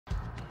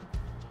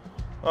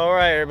All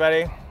right,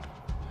 everybody.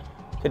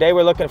 Today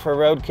we're looking for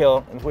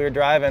roadkill as we were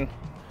driving,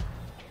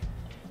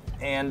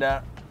 and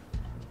I've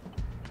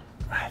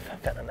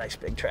got a nice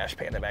big trash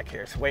panda back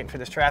here. So waiting for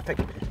this traffic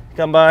to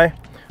come by.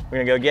 We're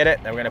gonna go get it,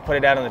 and we're gonna put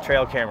it out on the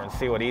trail camera and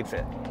see what eats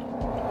it.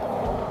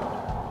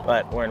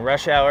 But we're in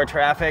rush hour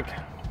traffic,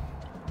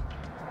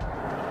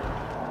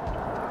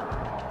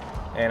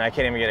 and I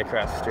can't even get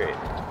across the street.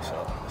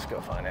 So let's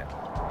go find it.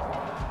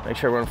 Make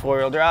sure we're in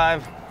four-wheel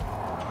drive.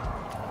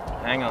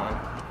 Hang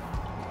on.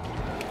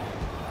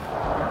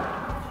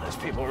 There's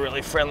people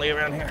really friendly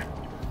around here.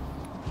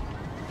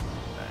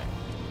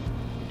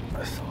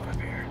 Let's throw it up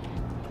here.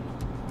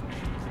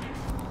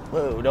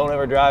 Whoa, don't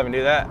ever drive and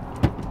do that.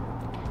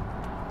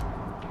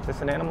 Is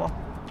this an animal?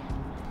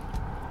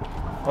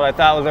 What I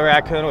thought was a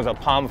raccoon was a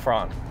palm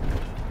frond.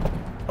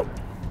 Oh.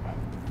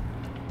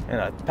 And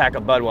a pack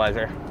of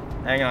Budweiser.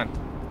 Hang on.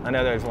 I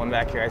know there's one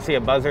back here. I see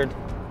a buzzard.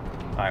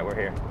 All right, we're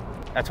here.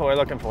 That's what we're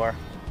looking for.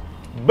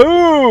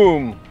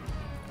 Boom!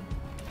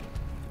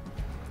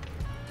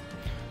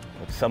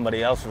 What's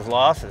somebody else's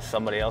loss is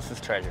somebody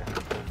else's treasure.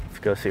 Let's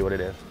go see what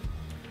it is.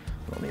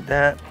 Don't need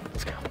that.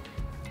 Let's go.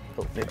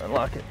 Oh, need to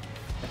unlock it.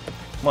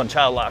 Come on,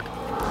 child lock.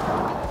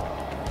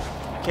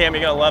 Cam,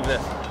 you're gonna love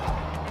this.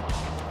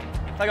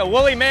 It's like a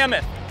woolly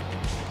mammoth.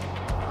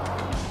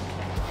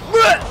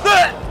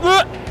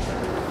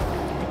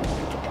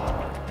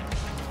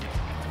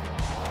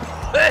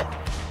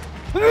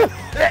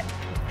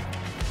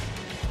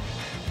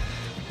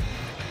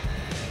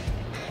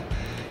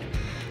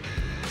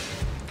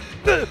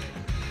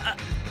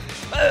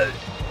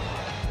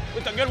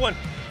 It's a good one.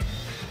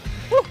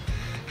 Woo.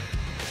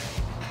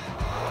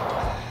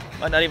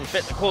 Might not even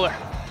fit in the cooler.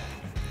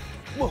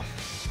 Woo.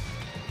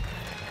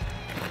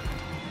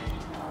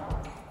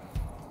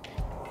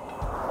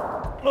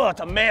 Oh, it's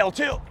a male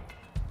too.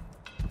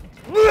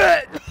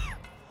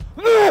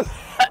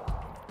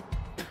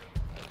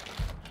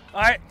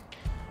 All right,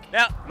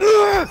 now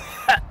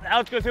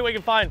let's go see what we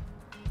can find.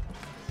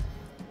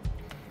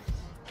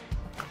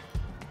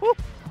 Woo.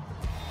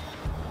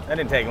 That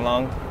didn't take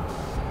long.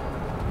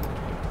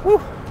 Woo.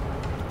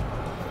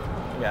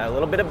 Got a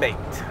little bit of bait.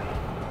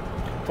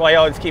 That's why I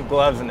always keep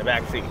gloves in the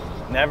back seat.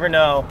 Never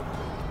know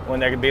when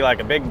there could be like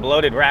a big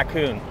bloated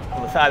raccoon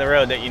on the side of the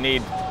road that you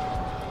need.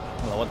 I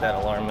don't know what that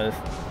alarm is.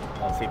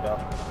 On seatbelt.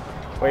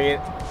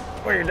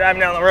 Where you're driving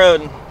down the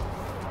road,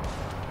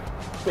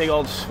 big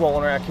old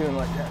swollen raccoon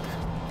like that,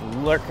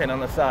 lurking on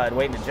the side,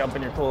 waiting to jump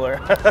in your cooler.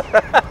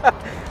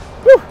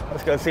 Woo.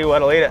 Let's go see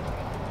what'll eat it.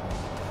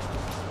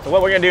 So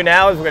what we're gonna do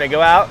now is we're gonna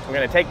go out, we're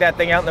gonna take that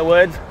thing out in the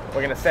woods,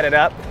 we're gonna set it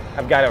up.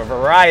 I've got a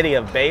variety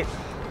of bait,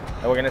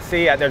 and we're gonna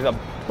see, there's a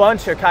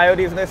bunch of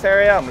coyotes in this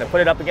area. I'm gonna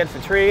put it up against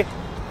a tree.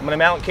 I'm gonna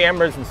mount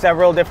cameras in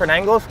several different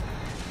angles,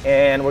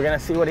 and we're gonna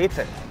see what eats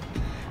it.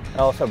 I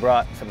also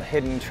brought some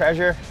hidden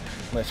treasure.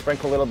 I'm gonna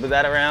sprinkle a little bit of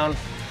that around.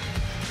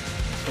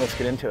 Let's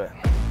get into it.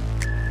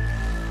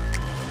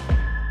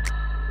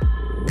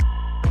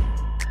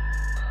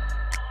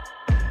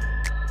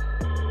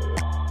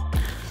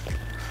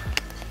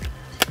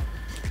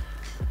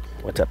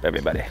 What's up,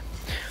 everybody?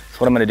 So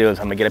what I'm gonna do is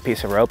I'm gonna get a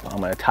piece of rope.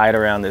 I'm gonna tie it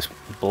around this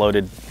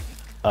bloated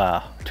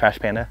trash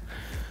panda.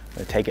 I'm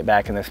gonna take it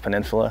back in this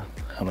peninsula.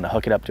 I'm gonna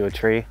hook it up to a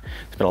tree.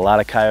 There's been a lot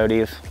of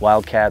coyotes,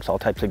 wildcats, all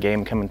types of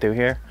game coming through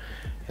here.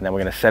 And then we're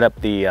gonna set up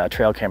the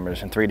trail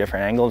cameras in 3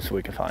 different angles so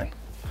we can find.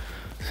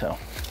 So.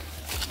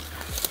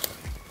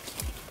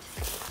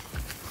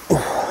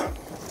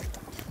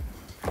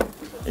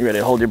 You ready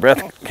to hold your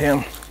breath,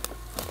 Cam?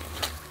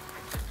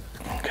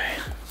 Okay.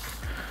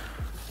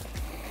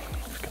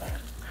 Just gonna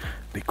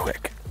be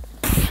quick.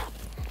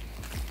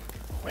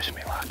 Wish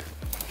me luck.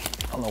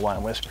 I don't know why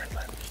I'm whispering,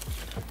 but.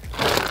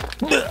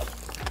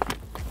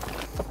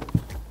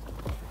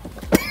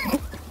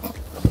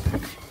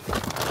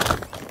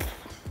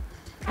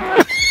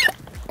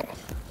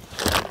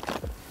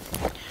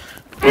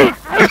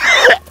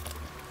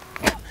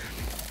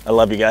 I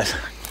love you guys.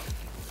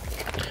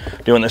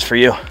 Doing this for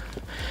you.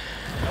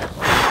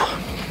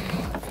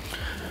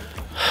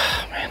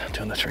 Man, I'm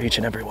doing this for each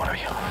and every one of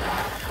you.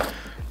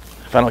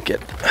 If I don't get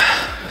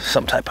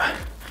some type of,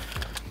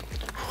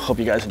 hope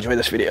you guys enjoy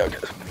this video,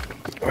 because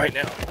right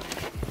now,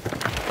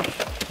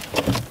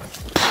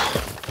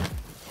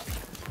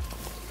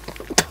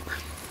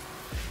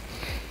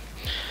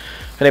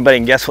 if anybody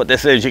can guess what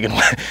this is, you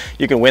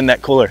can win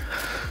that cooler.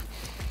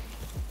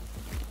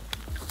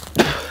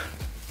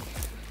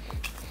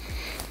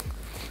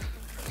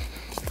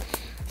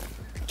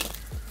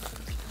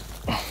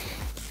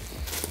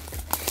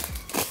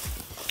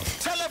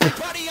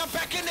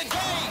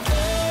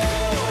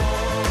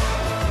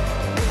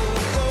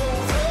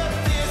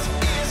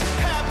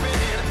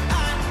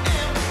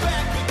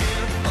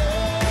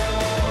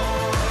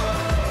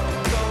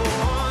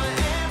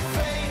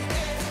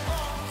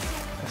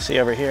 See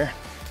over here,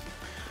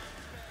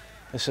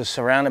 this is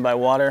surrounded by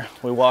water.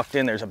 We walked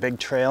in, there's a big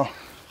trail.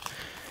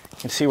 You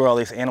can see where all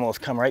these animals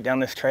come right down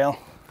this trail,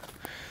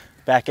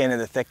 back into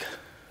the thick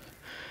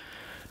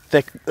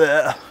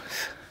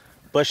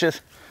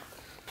bushes.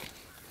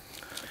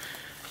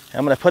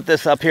 I'm gonna put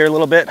this up here a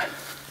little bit.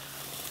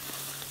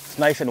 It's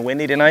nice and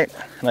windy tonight,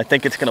 and I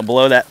think it's gonna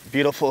blow that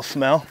beautiful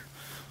smell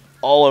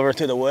all over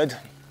through the woods.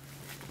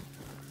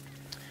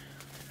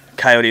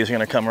 Coyotes are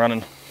gonna come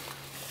running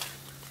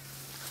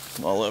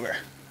all over.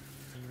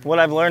 What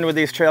I've learned with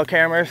these trail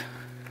cameras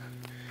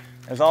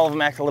is all of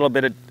them act a little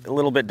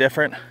bit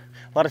different. A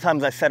lot of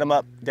times I set them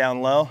up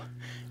down low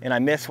and I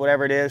miss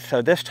whatever it is.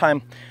 So this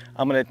time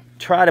I'm gonna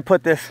try to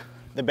put the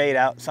bait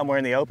out somewhere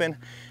in the open.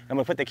 I'm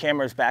gonna put the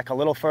cameras back a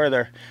little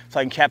further so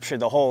I can capture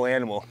the whole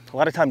animal. A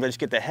lot of times I just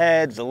get the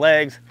heads, the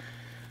legs,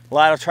 a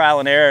lot of trial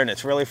and error, and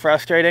it's really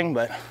frustrating,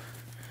 but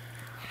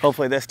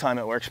hopefully this time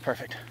it works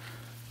perfect.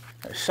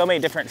 There's so many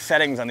different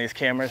settings on these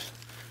cameras.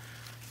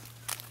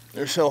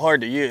 They're so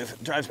hard to use,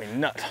 it drives me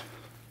nuts.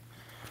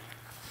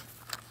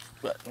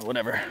 But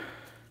whatever.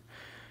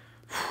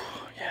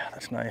 Yeah,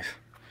 that's nice.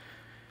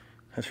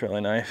 That's really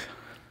nice.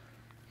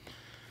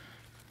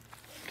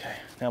 Okay,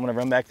 now I'm gonna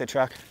run back to the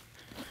truck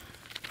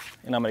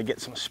and I'm gonna get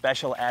some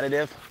special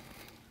additive.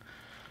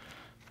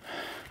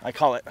 I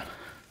call it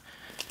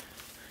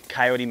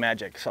Coyote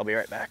Magic, so I'll be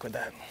right back with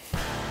that.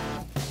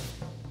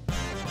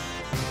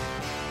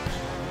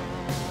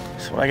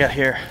 So what I got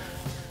here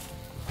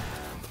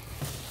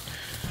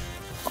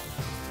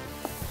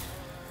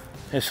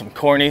is some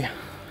corny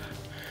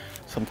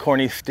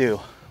stew.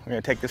 We're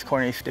gonna take this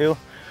corny stew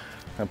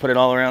and put it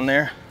all around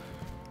there.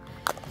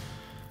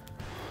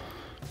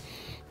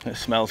 It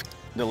smells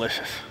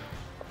delicious.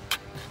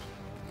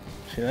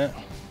 See that?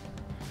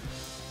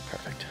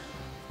 Perfect.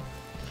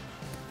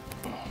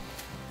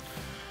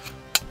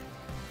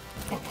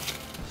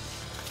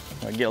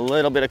 I get a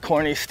little bit of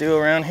corny stew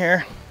around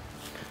here.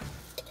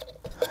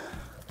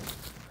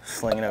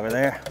 Sling it over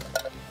there.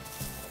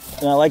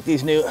 And I like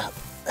these new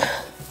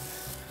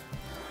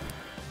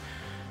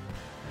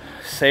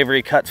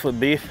savory cuts with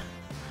beef.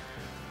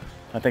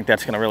 I think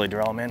that's gonna really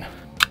draw them in.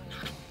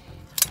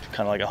 Kind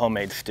of like a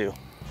homemade stew.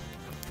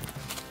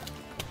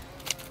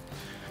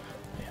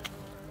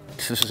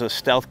 This is a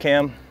stealth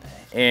cam,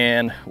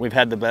 and we've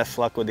had the best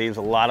luck with these.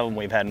 A lot of them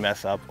we've had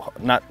mess up.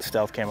 Not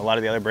stealth cam, a lot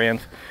of the other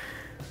brands.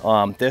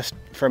 This,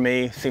 for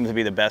me, seems to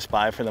be the best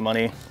buy for the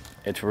money.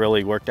 It's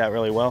really worked out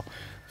really well.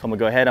 So I'm gonna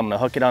go ahead, I'm gonna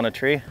hook it on a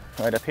tree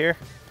right up here,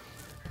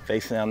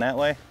 facing down that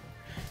way.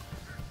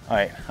 All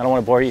right, I don't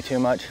wanna bore you too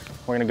much.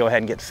 We're gonna go ahead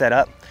and get set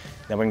up.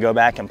 Then we can go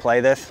back and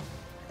play this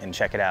and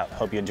check it out.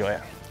 Hope you enjoy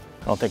it.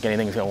 I don't think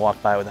anything's gonna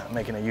walk by without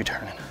making a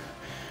U-turn and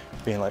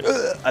being like,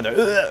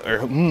 either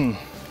or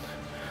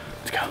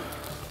Let's go.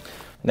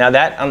 Now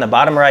that on the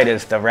bottom right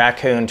is the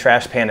Raccoon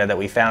trash panda that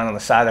we found on the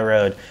side of the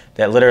road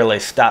that literally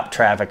stopped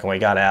traffic when we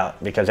got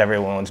out because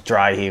everyone was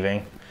dry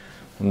heaving.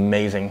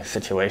 Amazing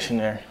situation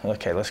there.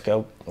 Okay, let's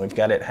go. We've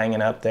got it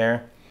hanging up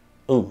there.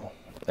 Ooh,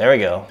 there we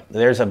go.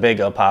 There's a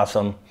big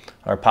opossum,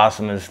 or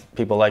possum as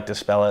people like to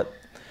spell it.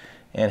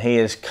 And he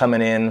is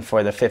coming in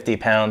for the 50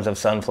 pounds of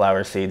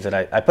sunflower seeds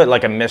that I put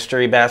like a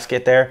mystery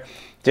basket there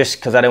just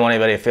because I didn't want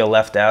anybody to feel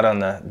left out on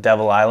the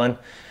Devil Island.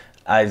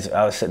 I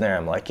was sitting there,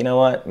 I'm like, you know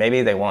what?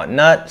 Maybe they want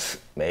nuts,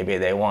 maybe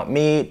they want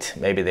meat,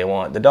 maybe they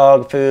want the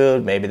dog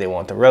food, maybe they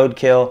want the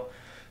roadkill.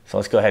 So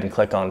let's go ahead and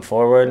click on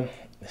forward,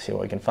 see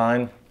what we can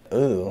find.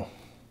 Ooh,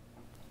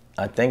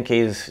 I think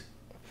he's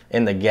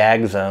in the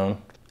gag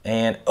zone.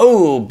 And,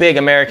 ooh, big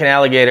American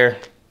alligator.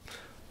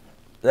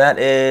 That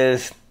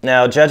is,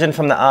 now judging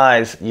from the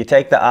eyes, you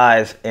take the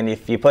eyes and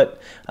if you put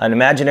an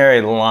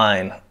imaginary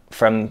line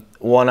from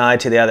one eye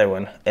to the other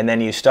one, and then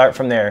you start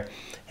from there,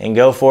 and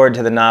go forward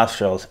to the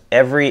nostrils.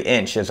 Every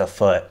inch is a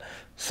foot.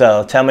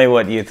 So tell me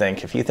what you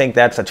think. If you think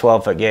that's a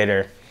 12-foot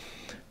gator,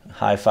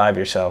 high five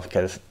yourself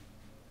because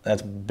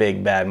that's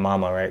big bad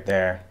mama right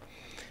there.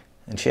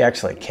 And she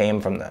actually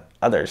came from the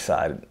other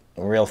side,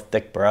 a real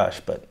thick brush,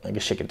 but I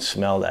guess she could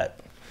smell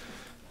that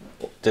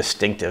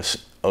distinctive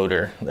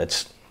odor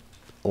that's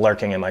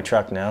lurking in my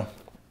truck now.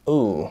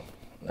 Ooh,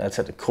 that's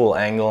at a cool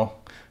angle.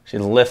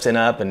 She's lifting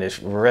up and just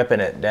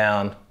ripping it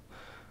down.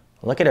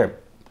 Look at her.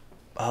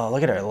 Oh,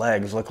 look at her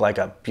legs, look like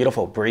a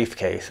beautiful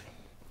briefcase.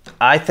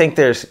 I think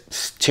there's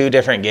two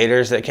different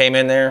gators that came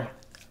in there.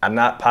 I'm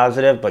not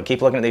positive, but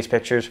keep looking at these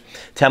pictures.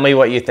 Tell me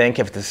what you think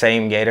if it's the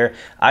same gator.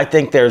 I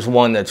think there's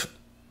one that's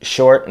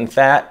short and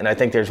fat, and I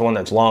think there's one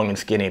that's long and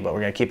skinny, but we're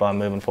gonna keep on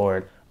moving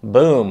forward.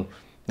 Boom,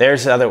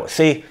 there's the other one.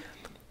 See,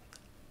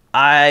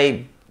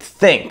 I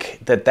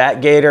think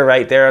that gator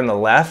right there on the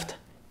left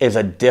is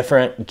a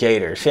different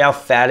gator. See how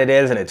fat it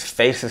is, and its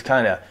face is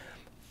kind of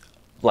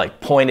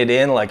like pointed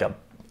in like a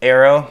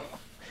arrow.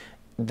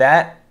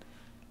 That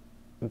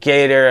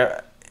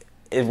gator,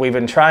 we've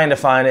been trying to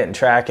find it and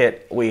track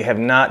it. We have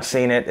not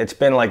seen it. It's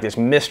been like this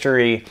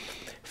mystery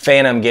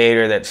phantom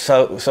gator that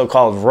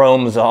so-called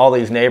roams all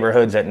these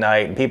neighborhoods at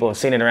night, and people have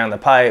seen it around the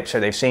pipes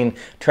or they've seen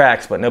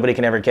tracks, but nobody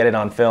can ever get it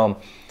on film.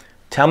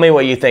 Tell me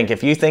what you think.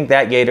 If you think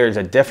that gator is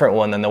a different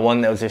one than the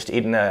one that was just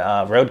eating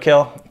the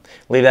roadkill,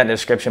 leave that in the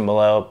description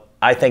below.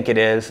 I think it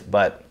is,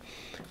 but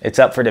it's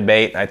up for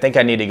debate. I think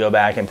I need to go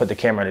back and put the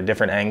camera at a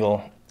different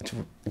angle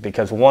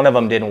because one of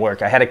them didn't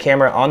work. I had a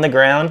camera on the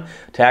ground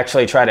to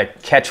actually try to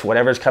catch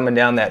whatever's coming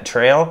down that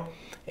trail,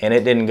 and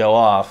it didn't go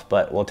off,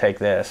 but we'll take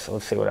this.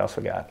 Let's see what else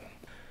we got.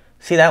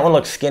 See, that one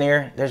looks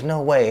skinnier. There's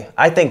no way.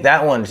 I think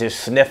that one's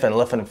just sniffing,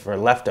 looking for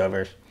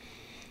leftovers.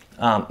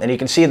 And you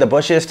can see the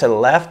bushes to the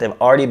left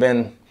have already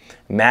been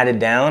matted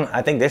down.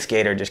 I think this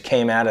gator just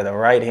came out of the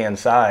right-hand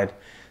side.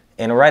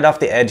 And right off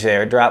the edge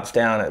there, it drops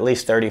down at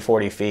least 30,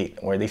 40 feet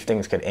where these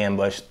things could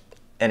ambush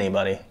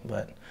anybody.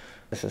 But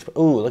this is,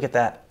 ooh, look at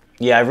that.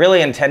 Yeah, I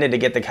really intended to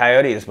get the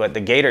coyotes, but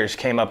the gators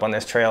came up on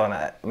this trail, and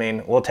I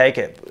mean, we'll take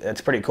it. It's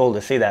pretty cool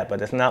to see that,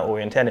 but it's not what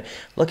we intended.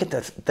 Look at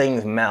this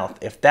thing's mouth.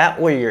 If that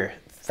were your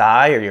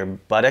thigh or your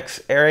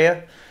buttocks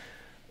area,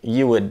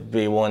 you would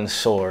be one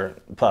sore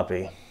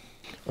puppy.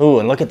 Ooh,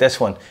 and look at this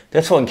one.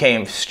 This one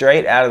came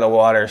straight out of the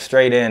water,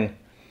 straight in.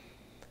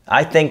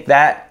 I think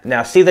that,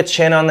 now see the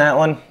chin on that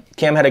one?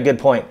 Cam had a good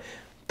point.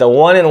 The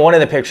one in one of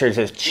the pictures,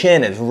 his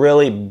chin is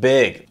really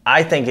big.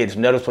 I think it's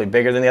noticeably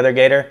bigger than the other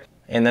gator.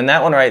 And then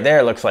that one right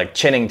there looks like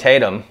Chinning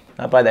Tatum.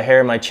 Not by the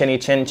hair of my chinny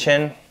chin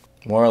chin.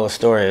 Moral of the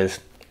story is,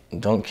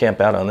 don't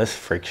camp out on this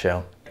freak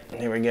show.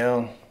 Here we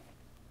go.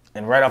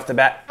 And right off the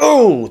bat,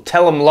 ooh,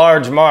 tell them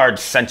Large Marge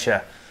sent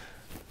ya.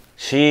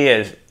 She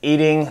is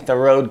eating the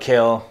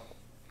roadkill.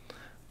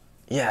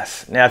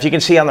 Yes. Now, if you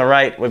can see on the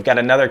right, we've got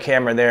another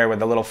camera there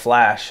with a little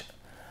flash.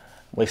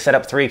 We set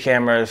up 3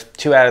 cameras,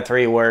 2 out of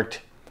 3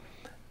 worked.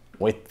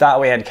 We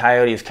thought we had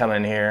coyotes coming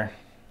in here,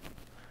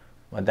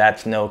 but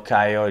that's no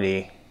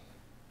coyote.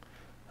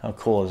 How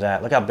cool is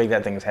that? Look how big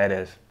that thing's head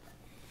is.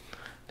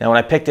 Now, when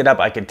I picked it up,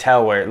 I could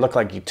tell where it looked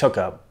like you took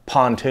a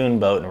pontoon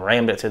boat and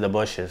rammed it through the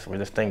bushes where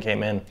this thing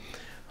came in.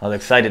 I was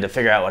excited to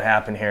figure out what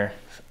happened here.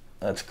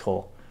 That's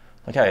cool.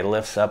 Look how it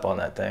lifts up on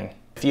that thing.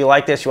 If you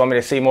like this, you want me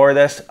to see more of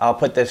this, I'll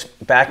put this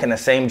back in the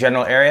same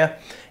general area.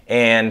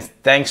 And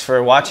thanks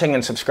for watching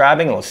and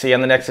subscribing, and we'll see you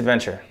on the next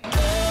adventure.